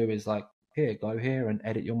that you'll do is like, go here and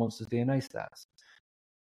edit your monster's DNA stats.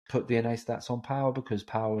 Put DNA stats on power because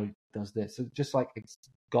power does this. So just like it's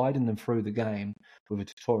guiding them through the game with a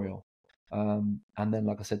tutorial. And then,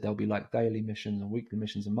 like I said, there'll be like daily missions and weekly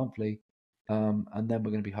missions and monthly. And then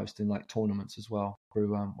we're going to be hosting like tournaments as well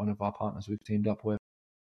through one of our partners we've teamed up with.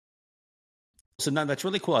 So no, that's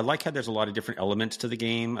really cool. I like how there's a lot of different elements to the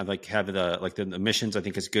game. I like having the missions. I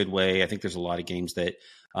think is a good way. I think there's a lot of games that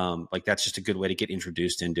like that's just a good way to get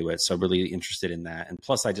introduced into it. So I'm really interested in that. And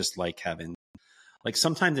plus, I just like having like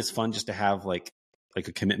sometimes it's fun just to have like a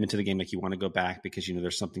commitment to the game. Like you want to go back because you know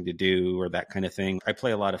there's something to do or that kind of thing. I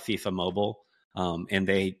play a lot of FIFA Mobile, and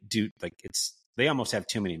they do like they almost have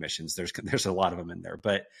too many missions. There's a lot of them in there,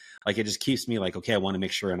 but like it just keeps me like, okay, I want to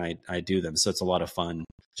make sure and I do them. So it's a lot of fun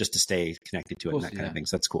just to stay connected to it and that kind of thing.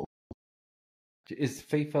 So that's cool. Is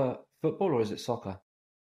FIFA football or is it soccer?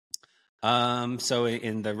 So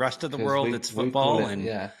in the rest of the world, it's football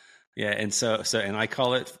and and so and I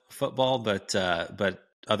call it football, but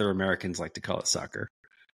other Americans like to call it soccer.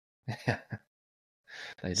 Yeah,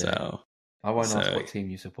 they do. So I won't ask what team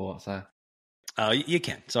you support. So. You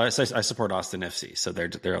can. So I support Austin FC. So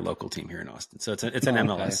they're a local team here in Austin. So it's an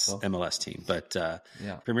MLS team. But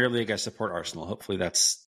Premier League, I support Arsenal. Hopefully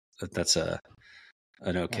that's an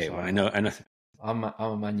okay one. I know. I'm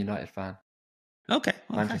a Man United fan. Okay,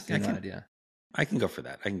 Manchester United. Yeah, I can go for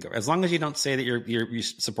that. I can go as long as you don't say that you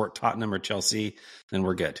support Tottenham or Chelsea. Then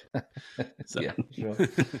we're good. So. Yeah, sure.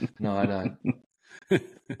 No, I don't.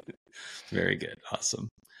 Very good. Awesome.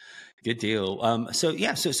 Good deal. So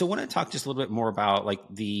I want to talk just a little bit more about like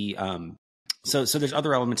the so there's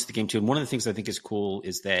other elements to the game too. And one of the things I think is cool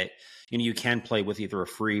is that you can play with either a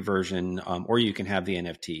free version or you can have the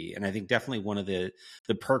NFT. And I think definitely one of the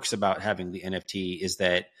perks about having the NFT is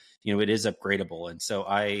that it is upgradable. And so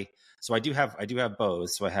I do have both.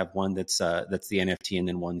 So I have one that's the NFT, and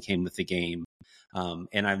then one came with the game.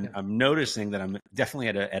 And I'm noticing that I'm definitely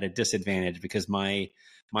at a disadvantage because my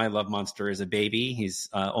my love monster is a baby. He's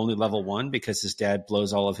only level 1 because his dad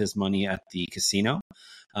blows all of his money at the casino.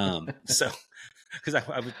 So because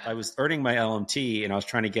I was earning my LMT and I was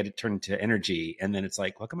trying to get it turned into energy, and then it's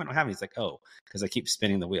like, well, come on, I don't have it. He's like, oh, because I keep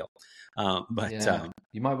spinning the wheel.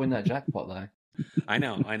 You might win that jackpot though. I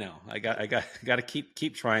know. I got to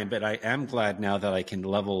keep trying, but I am glad now that I can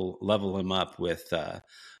level him up with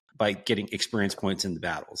by getting experience points in the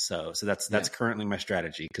battles. So that's currently my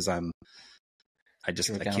strategy because I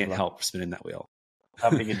can't help spinning that wheel.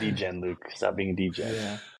 Stop being a degen, Luke. Stop being a degen.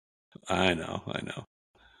 Yeah. I know.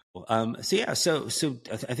 So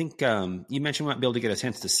I think you mentioned we might be able to get a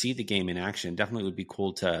chance to see the game in action. Definitely would be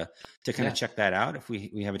cool to kind of check that out if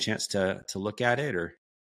we have a chance to look at it. Or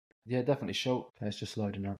yeah, definitely. Sure. It's just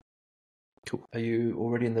loading up. Cool. Are you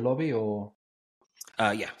already in the lobby or?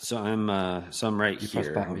 Yeah. So I'm right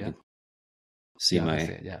here. Battle, yeah. See my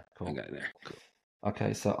cool. I got it there. Cool.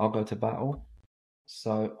 Okay, so I'll go to battle.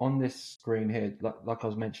 So on this screen here, like I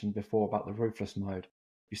was mentioned before about the ruthless mode,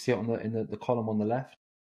 you see it in the column on the left.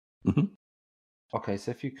 Mm-hmm. Okay,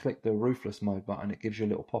 so if you click the ruthless mode button, it gives you a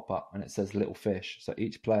little pop-up and it says little fish. So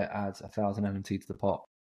each player adds 1,000 LMT to the pot.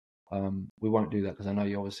 We won't do that because I know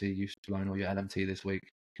you obviously used to blown all your LMT this week.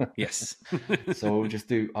 Yes. So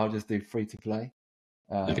I'll just do free to play.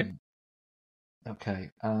 Okay.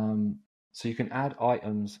 So you can add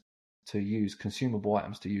items to use, consumable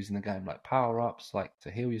items to use in the game, like power-ups, like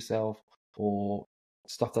to heal yourself, or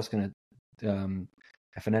stuff that's going to,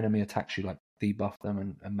 if an enemy attacks you, like debuff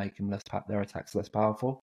them and make them their attacks less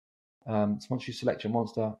powerful. So once you select your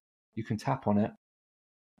monster, you can tap on it,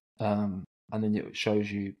 and then it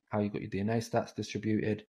shows you how you got your DNA stats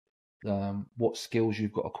distributed, what skills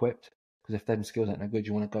you've got equipped. Because if them skills ain't no good,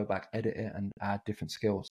 you want to go back, edit it, and add different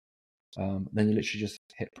skills. Then you literally just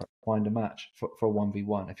hit find a match for a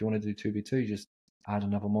 1v1. If you want to do 2v2, you just add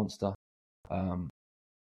another monster on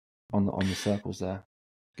the circles there.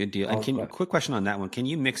 Good deal. And quick question on that one. Can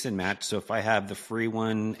you mix and match? So if I have the free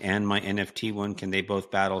one and my NFT one, can they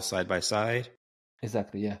both battle side by side?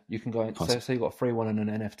 Exactly, yeah. You can go in. Awesome. So you've got a free one and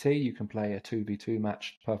an NFT. You can play a 2v2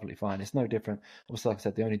 match perfectly fine. It's no different. Obviously, like I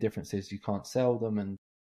said, the only difference is you can't sell them. And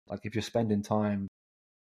like if you're spending time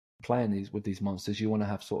playing with these monsters, you want to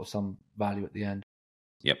have sort of some value at the end.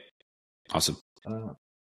 Yep. Awesome.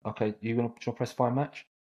 Okay, you going to press find match?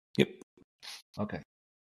 Yep. Okay.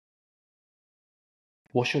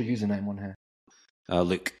 What's your username on here?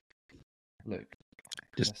 Luke. Luke.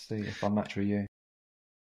 Let's see if I match with you.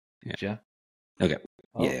 Yeah. Okay.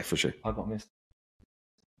 Oh, yeah, for sure. I got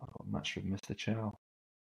matched with Mr. Chow.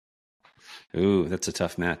 Ooh, that's a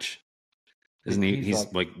tough match. Isn't he?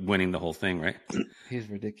 He's like winning the whole thing, right? He's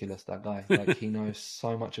ridiculous, that guy. Like he knows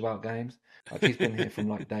so much about games. Like he's been here from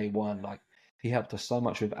like day one. Like he helped us so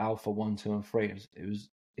much with Alpha 1, 2, and 3. It was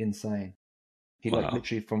insane. He like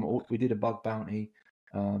literally we did a bug bounty.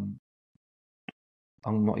 I'm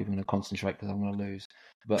not even going to concentrate because I'm going to lose.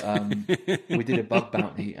 But we did a bug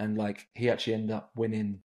bounty, and like he actually ended up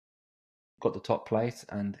winning, got the top place,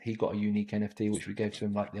 and he got a unique NFT which we gave to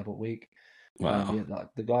him like the other week. Wow! Like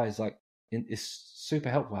the guy is like it's super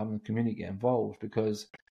helpful having the community get involved because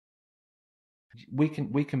we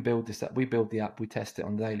can build this app. We build the app, we test it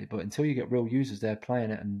on daily, but until you get real users there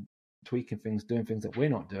playing it and tweaking things, doing things that we're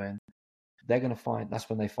not doing, they're going to find that's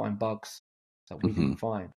when they find bugs that we didn't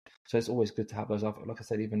find. So it's always good to have those other. Like I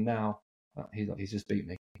said, even now, he's just beat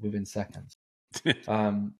me within seconds.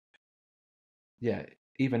 Yeah,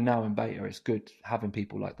 even now in beta, it's good having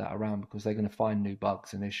people like that around because they're going to find new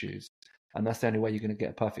bugs and issues, and that's the only way you're going to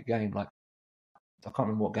get a perfect game. Like I can't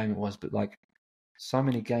remember what game it was, but like so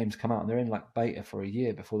many games come out and they're in like beta for a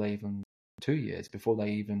year before they even 2 years before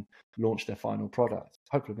they even launch their final product.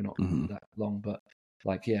 Hopefully we're not that long, but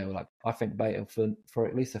like I think beta for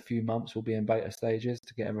at least a few months we'll be in beta stages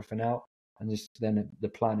to get everything out, and just then the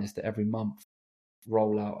plan is to every month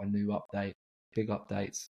roll out a new update, big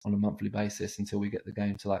updates on a monthly basis until we get the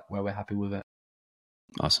game to like where we're happy with it.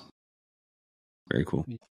 Awesome. Very cool.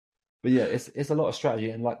 But yeah, it's a lot of strategy,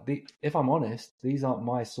 and like if I'm honest, these aren't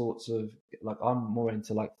my sorts of like I'm more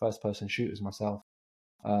into like first person shooters myself.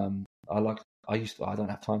 I don't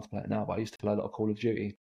have time to play it now, but I used to play a lot of Call of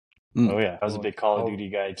Duty. Oh yeah, I was a big Call of Duty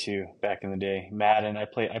guy too back in the day. Madden, I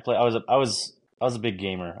was a big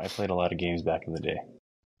gamer. I played a lot of games back in the day.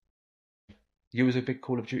 You was a big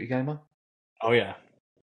Call of Duty gamer? Oh yeah.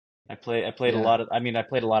 I played a lot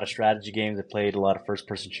of strategy games. I played a lot of first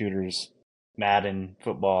person shooters, Madden,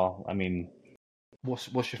 football. I mean, what's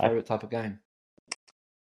your favorite type of game?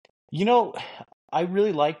 You know, I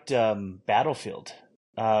really liked Battlefield.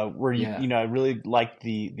 Where I really liked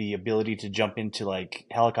the ability to jump into like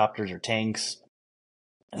helicopters or tanks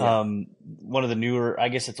One of the newer, I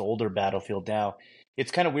guess it's older Battlefield now.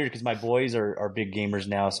 It's kind of weird because my boys are big gamers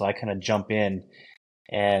now, so I kind of jump in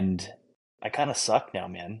and I kind of suck now,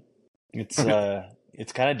 man. It's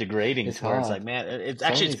kind of degrading. It's Where it's hard. like, man,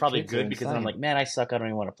 it's probably good because then I'm like, man, I suck. I don't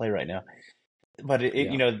even want to play right now. But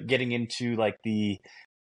you know, getting into like the,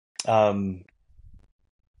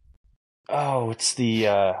 it's the,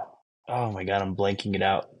 oh my God, I'm blanking it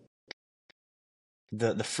out.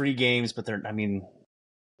 The free games, but I mean,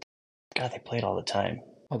 God, they play it all the time.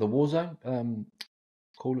 Oh, the Warzone.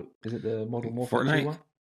 Is it the Modern Warfare 2 one?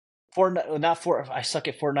 Fortnite, not for. I suck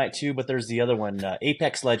at Fortnite too, but there's the other one,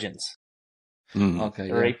 Apex Legends. Okay,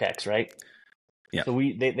 or Apex, right? Yeah. So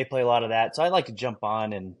they play a lot of that. So I like to jump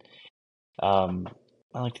on and I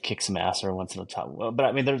like to kick some ass every once in a time. But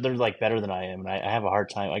I mean, they're like better than I am, and I have a hard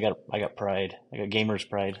time. I got pride. I got gamer's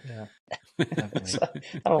pride. Yeah, So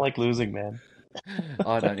I don't like losing, man.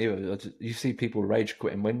 I don't either. You see people rage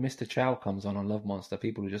quitting when Mr. Chow comes on Love Monster.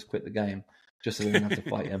 People will just quit the game just so they don't have to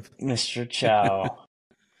fight him. Mr. Chow.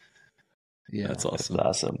 Yeah, that's awesome.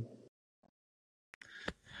 That's awesome.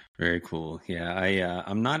 Very cool. Yeah,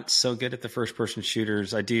 I'm not so good at the first person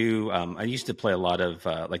shooters. I do. I used to play a lot of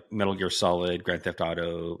like Metal Gear Solid, Grand Theft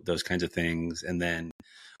Auto, those kinds of things. And then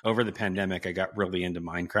over the pandemic, I got really into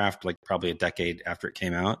Minecraft, like probably a decade after it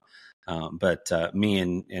came out. But me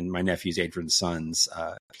and my nephews, Adrian's sons,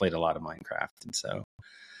 played a lot of Minecraft, and so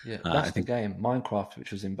that's the game, Minecraft,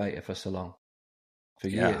 which was in beta for so long, for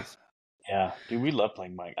years. Yeah, dude, we love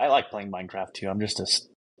playing Minecraft. I like playing Minecraft too. I'm just a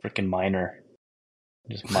freaking miner.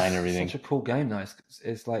 Just mine everything. Such a cool game, though.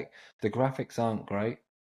 It's like the graphics aren't great.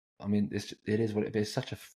 I mean, it is what it is. It's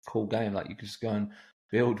such a cool game. Like you can just go and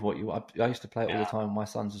build what you want. I used to play it all the time with my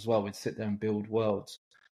sons as well. We'd sit there and build worlds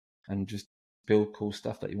and just build cool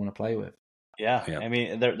stuff that you want to play with. Yeah. I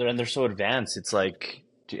mean, they're so advanced. It's like,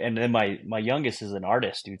 and then my youngest is an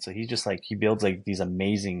artist, dude. So he's just like, he builds like these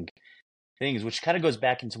amazing things, which kind of goes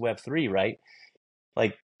back into Web3, right?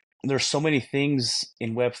 Like there's so many things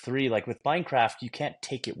in Web3, like with Minecraft, you can't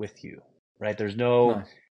take it with you, right? There's no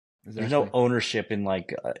ownership in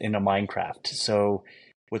like in a Minecraft. So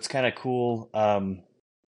what's kind of cool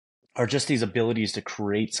are just these abilities to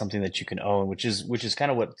create something that you can own, which is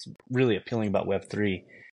kind of what's really appealing about Web3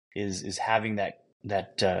 is having that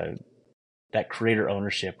creator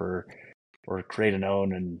ownership or create and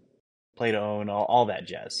own and play to own, all that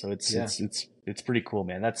jazz. So it's pretty cool,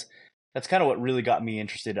 man. That's kind of what really got me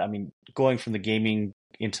interested. I mean, going from the gaming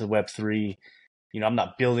into Web3, you know, I'm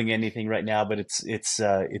not building anything right now, but it's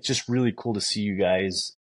just really cool to see you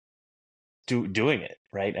guys doing it,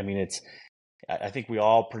 right? I mean, I think we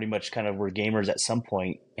all pretty much kind of were gamers at some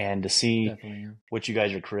point, and to see what you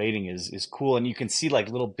guys are creating is cool. And you can see like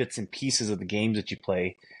little bits and pieces of the games that you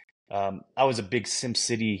play. I was a big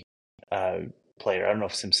SimCity player. I don't know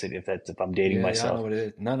if SimCity, if I'm dating myself. Yeah, I know what it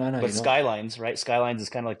is. No. But Skylines, right? Skylines is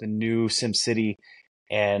kind of like the new SimCity,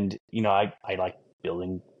 and you know, I like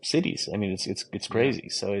building cities. I mean, it's crazy.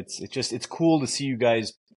 So it's cool to see you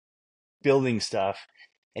guys building stuff,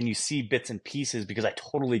 and you see bits and pieces because I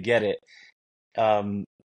totally get it.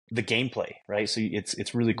 The gameplay, right? So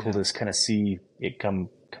it's really cool to kind of see it come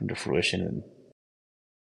to fruition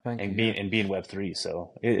and being Web3.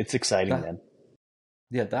 So it's exciting, man.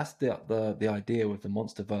 Yeah, that's the idea with the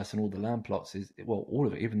Monsterverse and all the land plots is, well, all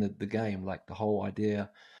of it, even the game, like the whole idea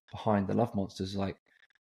behind the Love Monsters, like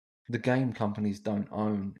the game companies don't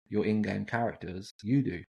own your in-game characters, you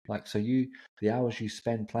do. Like, so the hours you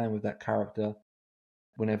spend playing with that character,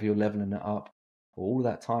 whenever you're leveling it up, or all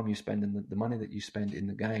that time you spend in the money that you spend in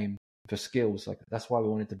the game for skills, like that's why we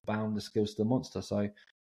wanted to bound the skills to the monster. So,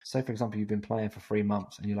 say for example, you've been playing for 3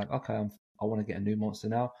 months and you're like, okay, I want to get a new monster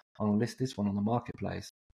now. I'm going to list this one on the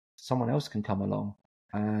marketplace. Someone else can come along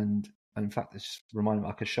and in fact, it's just reminded me,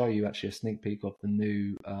 I could show you actually a sneak peek of the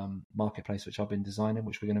new marketplace which I've been designing,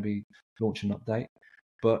 which we're going to be launching an update.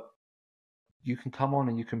 But you can come on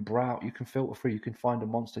and you can browse, you can filter through, you can find a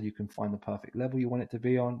monster, you can find the perfect level you want it to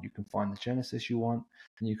be on, you can find the genesis you want,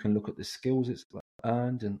 and you can look at the skills it's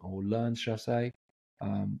earned or learned, shall I say,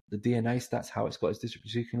 the DNA stats, how it's got its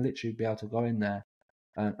distribution. So you can literally be able to go in there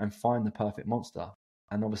and find the perfect monster.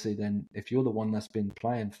 And obviously then, if you're the one that's been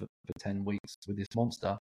playing for 10 weeks with this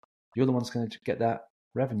monster, you're the one that's going to get that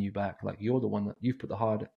revenue back. Like, you're the one that you've put the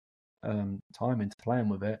hard time into playing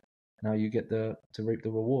with it. Now you get to reap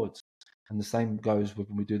the rewards. And the same goes with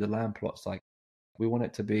when we do the land plots. Like, we want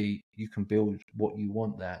it to be, you can build what you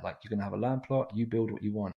want there. Like, you're going to have a land plot, you build what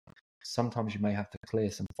you want. Sometimes you may have to clear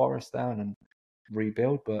some forest down and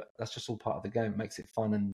rebuild, but that's just all part of the game. It makes it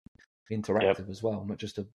fun and interactive as well. Not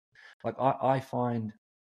just like I find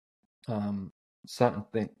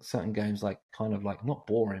certain games like kind of like not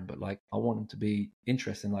boring, but like I want them to be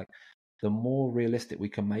interesting. Like the more realistic we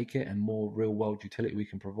can make it and more real world utility we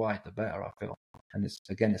can provide, the better, I feel. And it's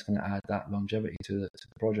going to add that longevity to the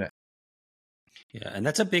project. Yeah, and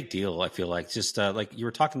that's a big deal. I feel like just like you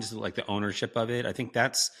were talking, just like the ownership of it. I think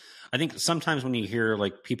sometimes when you hear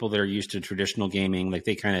like people that are used to traditional gaming, like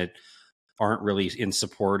they kind of aren't really in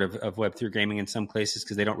support of Web3 gaming in some places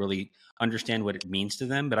because they don't really understand what it means to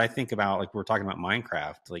them. But I think about, like we're talking about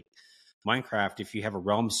Minecraft, like Minecraft, if you have a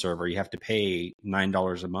Realm server, you have to pay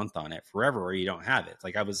 $9 a month on it forever, or you don't have it.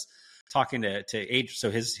 Like I was talking to Adrian, so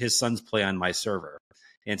his sons play on my server,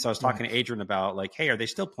 and so I was talking to Adrian about like, hey, are they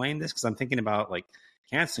still playing this? Because I'm thinking about like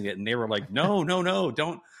canceling it, and they were like, no,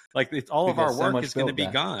 don't. Like all of our work is going to be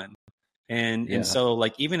gone. And so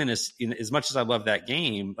like even in as much as I love that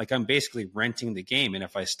game, like I'm basically renting the game, and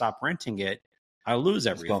if I stop renting it, I lose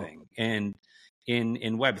everything. And in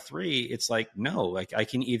Web3, it's like no, like I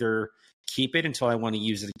can either keep it until I want to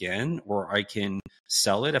use it again, or I can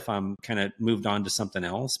sell it if I'm kind of moved on to something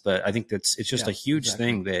else. But I think it's just a huge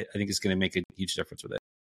thing that I think is going to make a huge difference with it.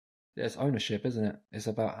 It's ownership, isn't it? It's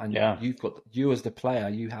about, and you as the player,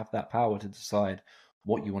 you have that power to decide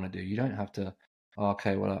what you want to do. You don't have to,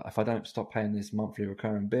 okay, well, if I don't stop paying this monthly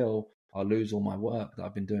recurring bill, I'll lose all my work that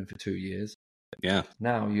I've been doing for 2 years. Yeah.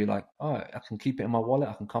 Now you're like, oh, I can keep it in my wallet.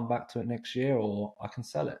 I can come back to it next year, or I can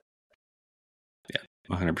sell it. Yeah,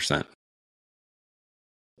 100%.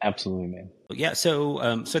 Absolutely, man. Yeah. So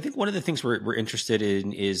I think one of the things we're interested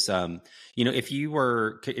in is, if you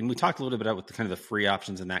were, and we talked a little bit about the kind of the free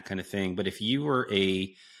options and that kind of thing, but if you were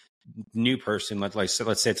a new person, let's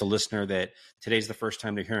say it's a listener that today's the first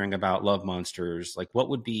time they're hearing about Love Monsters, like what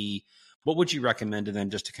would you recommend to them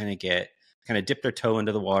just to kind of dip their toe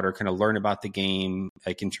into the water, kind of learn about the game,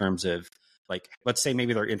 like in terms of like, let's say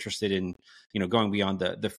maybe they're interested in, going beyond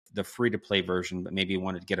the free to play version, but maybe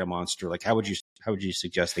wanted to get a monster. Like, how would you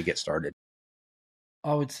suggest they get started?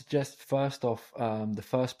 I would suggest first off, the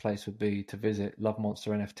first place would be to visit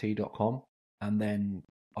lovemonsternft.com, and then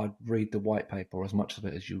I'd read the white paper, or as much of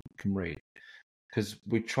it as you can read, because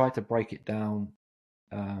we try to break it down,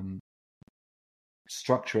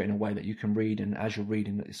 structure it in a way that you can read, and as you're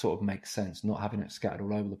reading it sort of makes sense, not having it scattered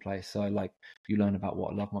all over the place. So like you learn about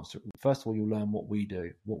what a Love Monster, first of all, you'll learn what we do,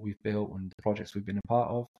 what we've built and the projects we've been a part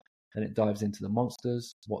of. Then it dives into the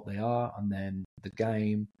monsters, what they are, and then the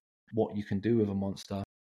game, what you can do with a monster.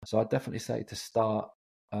 So I'd definitely say to start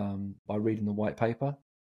by reading the white paper,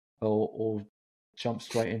 or jump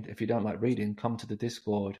straight in. If you don't like reading, come to the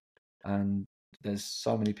Discord, and there's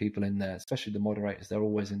so many people in there, especially the moderators. They're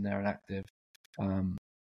always in there and active.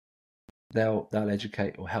 They'll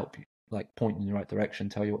educate or help you, like point in the right direction,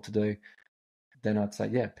 tell you what to do. Then I'd say,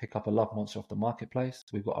 pick up a Love Monster off the marketplace.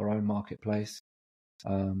 We've got our own marketplace.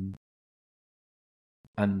 And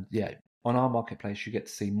on our marketplace, you get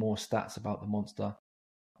to see more stats about the monster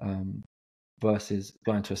versus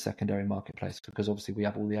going to a secondary marketplace, because obviously we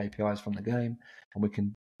have all the APIs from the game and we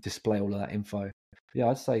can display all of that info.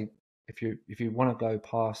 I'd say if you want to go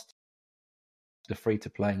past the free to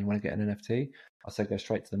play and you want to get an NFT, I'd say go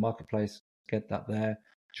straight to the marketplace, get that there,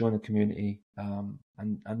 join the community, and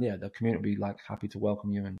the community will be like happy to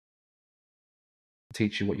welcome you and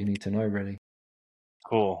teach you what you need to know, really.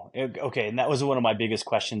 Cool. Okay, and that was one of my biggest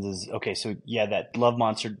questions is, okay, so that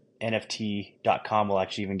lovemonsternft.com will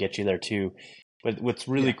actually even get you there too. But what's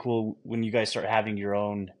really cool, when you guys start having your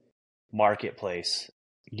own marketplace,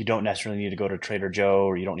 you don't necessarily need to go to Trader Joe,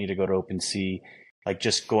 or you don't need to go to OpenSea. Like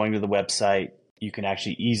just going to the website, you can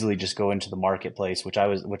actually easily just go into the marketplace, which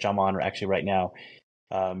I'm on actually right now,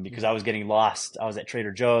 because I was getting lost. I was at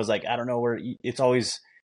Trader Joe. I was like, I don't know where. It's always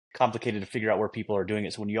complicated to figure out where people are doing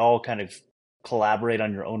it. So when you all kind of collaborate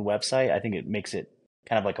on your own website, I think it makes it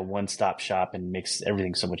kind of like a one-stop shop and makes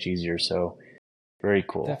everything so much easier. So very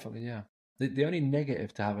cool. Definitely, yeah. The only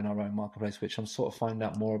negative to having our own marketplace, which I'm sort of finding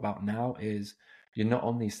out more about now, is you're not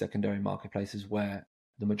on these secondary marketplaces where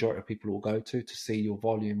the majority of people will go to see your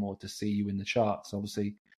volume or to see you in the charts.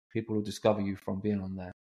 Obviously, people will discover you from being on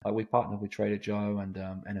there. Like we partner with Trader Joe and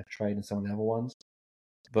NF Trade and some of the other ones,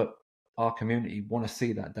 but our community want to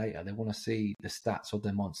see that data. They want to see the stats of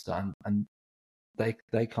their monster, and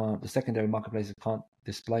they can't. The secondary marketplaces can't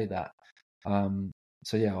display that.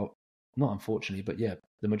 Not unfortunately, but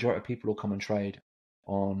the majority of people will come and trade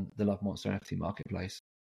on the Love Monster NFT marketplace.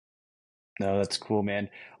 No, that's cool, man.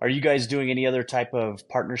 Are you guys doing any other type of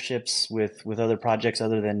partnerships with other projects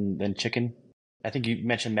other than Chicken? I think you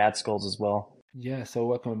mentioned Mad Skulls as well. Yeah, so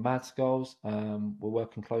we're working with Mad Skulls. We're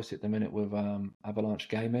working closely at the minute with Avalanche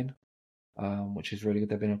Gaming. which is really good.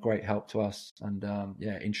 They've been a great help to us, and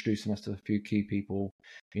introducing us to a few key people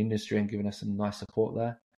in the industry and giving us some nice support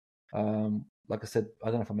there. Like I said, I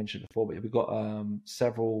don't know if I mentioned it before, but we've got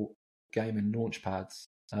several gaming launch pads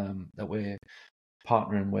that we're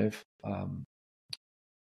partnering with.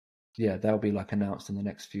 They'll be like announced in the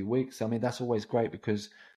next few weeks. I mean, that's always great because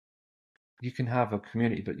you can have a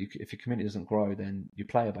community, but if your community doesn't grow, then your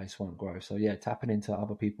player base won't grow. So tapping into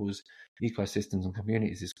other people's ecosystems and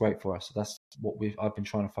communities is great for us. So that's what I've been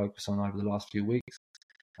trying to focus on over the last few weeks.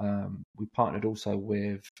 We partnered also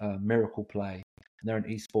with Miracle Play. They're an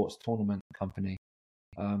esports tournament company.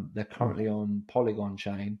 They're currently on Polygon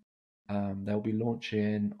chain. They'll be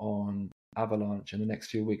launching on Avalanche in the next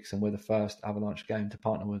few weeks, and we're the first Avalanche game to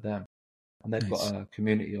partner with them. And they've got a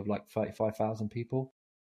community of like 35,000 people.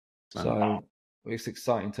 So it's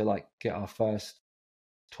exciting to like get our first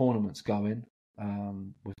tournaments going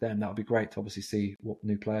with them. That would be great to obviously see what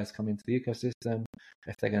new players come into the ecosystem,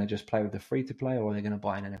 if they're going to just play with the free to play or they're going to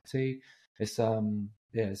buy an NFT. I'm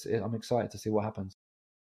excited to see what happens.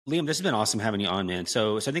 Liam, this has been awesome having you on, man.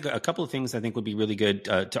 So I think a couple of things I think would be really good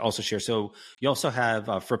to also share. So you also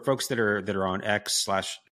have for folks that are on X /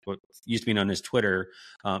 what used to be known as Twitter,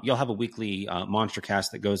 you'll have a weekly Monster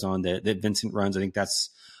Cast that goes on that Vincent runs. I think that's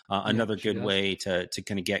another good way to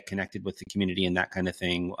kind of get connected with the community and that kind of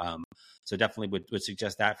thing. So definitely would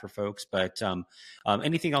suggest that for folks. But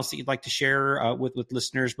anything else that you'd like to share with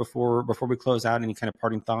listeners before we close out? Any kind of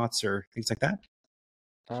parting thoughts or things like that?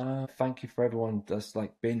 Thank you for everyone that's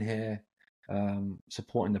like been here,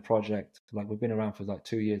 supporting the project. Like we've been around for like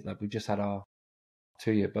 2 years. Like we just had our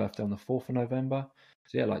 2-year birthday on the 4th of November.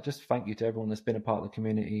 So just thank you to everyone that's been a part of the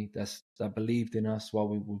community that believed in us while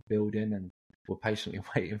we were building and were patiently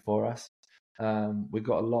waiting for us. We've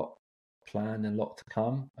got a lot planned and a lot to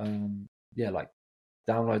come. Download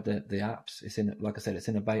the apps. It's in, like I said, it's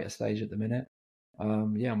in a beta stage at the minute.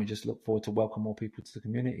 And we just look forward to welcome more people to the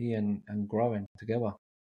community and growing together.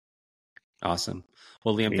 Awesome.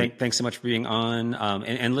 Well, Liam, thanks so much for being on.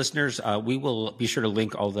 And listeners, we will be sure to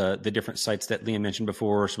link all the different sites that Liam mentioned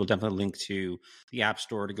before. So we'll definitely link to the App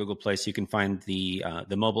Store, to Google Play, so you can find the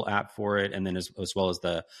mobile app for it, and then as well as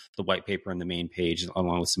the white paper and the main page,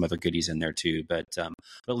 along with some other goodies in there too. But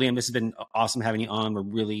Liam, this has been awesome having you on. We're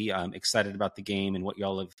really excited about the game and what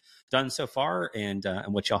y'all have done so far, and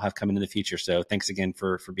what y'all have coming in the future. So thanks again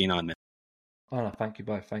for being on, man. Oh, no, thank you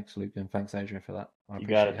both. Thanks, Luke, and thanks, Adrian, for that. You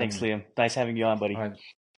got it. Thanks, Liam. Nice having you on, buddy. All right.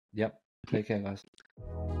 Yep. Take care, guys.